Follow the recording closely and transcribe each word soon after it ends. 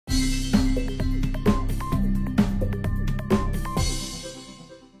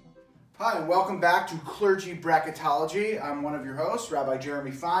welcome back to Clergy Bracketology. I'm one of your hosts, Rabbi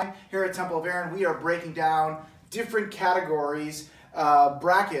Jeremy Fine. Here at Temple of Aaron, we are breaking down different categories,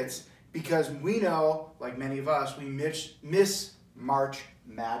 brackets, because we know, like many of us, we miss March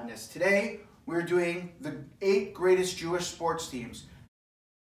Madness. Today, we're doing the 8 greatest Jewish sports teams.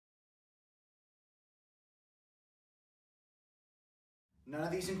 None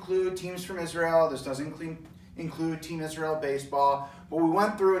of these include teams from Israel. This doesn't include Team Israel baseball. But we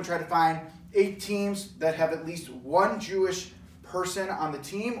went through and tried to find 8 teams that have at least one Jewish person on the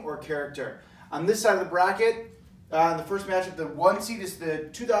team or character. On this side of the bracket, in the first matchup, the 1 seed is the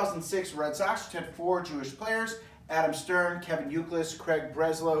 2006 Red Sox, which had 4 Jewish players: Adam Stern, Kevin Youkilis, Craig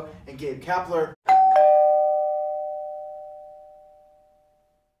Breslow, and Gabe Kapler.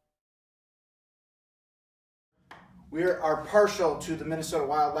 We are partial to the Minnesota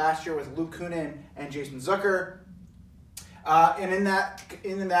Wild last year with Luke Kunin and Jason Zucker. And in that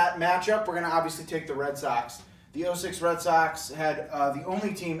matchup, we're going to obviously take the Red Sox. The 06 Red Sox had the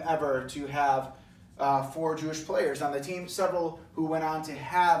only team ever to have 4 Jewish players on the team, several who went on to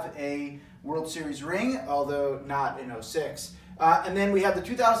have a World Series ring, although not in 06. And then we have the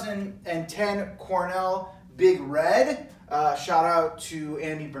 2010 Cornell Big Red. Shout out to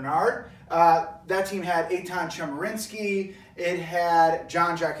Andy Bernard. That team had Eitan Chemerinsky. It had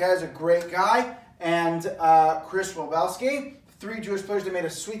John Jacques, a great guy, and Chris Wobelski. 3 Jewish players that made a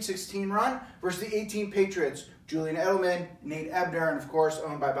Sweet 16 run versus the 18 Patriots: Julian Edelman, Nate Ebner, and of course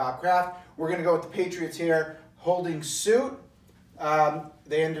owned by Bob Kraft. We're going to go with the Patriots here, holding suit.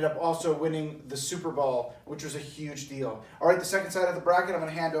 They ended up also winning the Super Bowl, which was a huge deal. All right, the second side of the bracket, I'm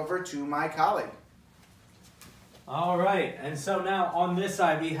going to hand over to my colleague. All right, and so now on this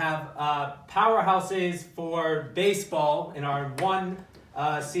side we have powerhouses for baseball. In our 1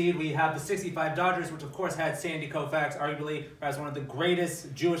 seed, we have the 65 Dodgers, which of course had Sandy Koufax, arguably as one of the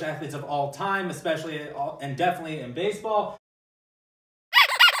greatest Jewish athletes of all time, especially and definitely in baseball.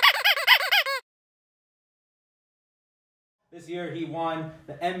 This year he won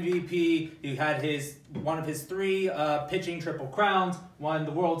the MVP. He had one of his 3 pitching triple crowns, won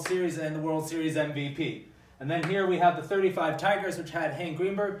the World Series and the World Series MVP. And then here we have the 35 Tigers, which had Hank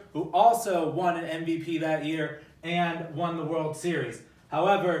Greenberg, who also won an MVP that year and won the World Series.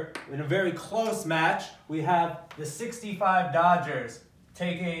 However, in a very close match, we have the 65 Dodgers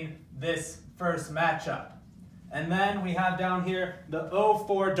taking this first matchup. And then we have down here the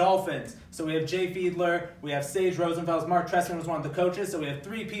 04 Dolphins. So we have Jay Fiedler, we have Sage Rosenfels, Mark Trestman was one of the coaches, so we have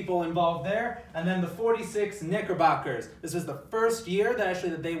 3 people involved there. And then the 46 Knickerbockers. This was the first year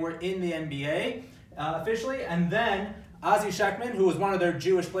that they were in the NBA. Officially, and then Ozzie Sheckman, who was one of their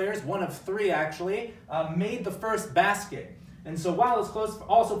Jewish players, one of 3 actually, made the first basket. And so while it's close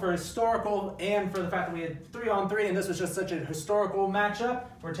also for historical and for the fact that we had 3-on-3 and this was just such a historical matchup,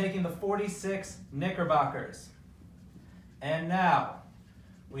 we're taking the 46 Knickerbockers. And now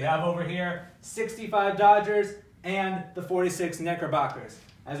we have over here 65 Dodgers and the 46 Knickerbockers.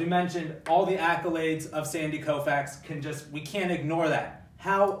 As we mentioned, all the accolades of Sandy Koufax we can't ignore that.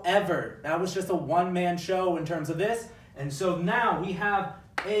 However, that was just a one-man show in terms of this. And so now we have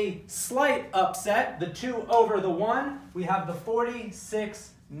a slight upset, the 2 over the 1. We have the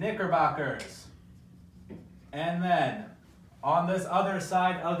 46 Knickerbockers. And then on this other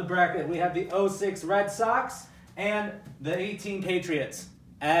side of the bracket, we have the 06 Red Sox and the 18 Patriots.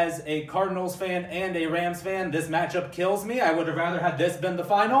 As a Cardinals fan and a Rams fan, this matchup kills me. I would have rather had this been the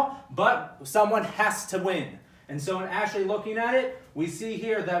final, but someone has to win. And so in actually looking at it, we see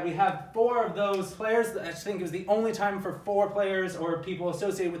here that we have 4 of those players. I think it was the only time for 4 players or people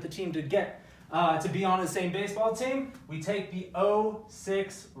associated with the team to get to be on the same baseball team. We take the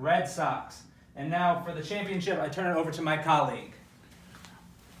 06 Red Sox. And now for the championship, I turn it over to my colleague.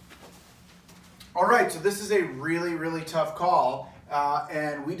 All right, so this is a really, really tough call.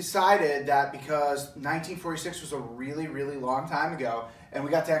 And we decided that because 1946 was a really, really long time ago, and we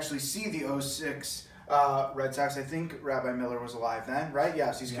got to actually see the 06 Red Sox. I think Rabbi Miller was alive then, right?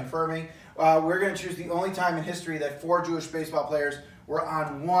 Yes, he's confirming. We're going to choose the only time in history that 4 Jewish baseball players were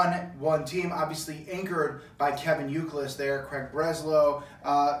on one team, obviously anchored by Kevin Youkilis there, Craig Breslow,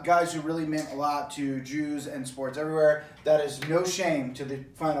 guys who really meant a lot to Jews and sports everywhere. That is no shame to the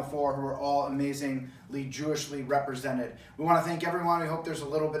Final 4, who are all amazingly Jewishly represented. We want to thank everyone. We hope there's a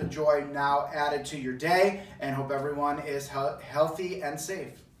little bit of joy now added to your day, and hope everyone is healthy and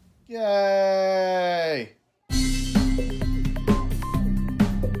safe. Yay!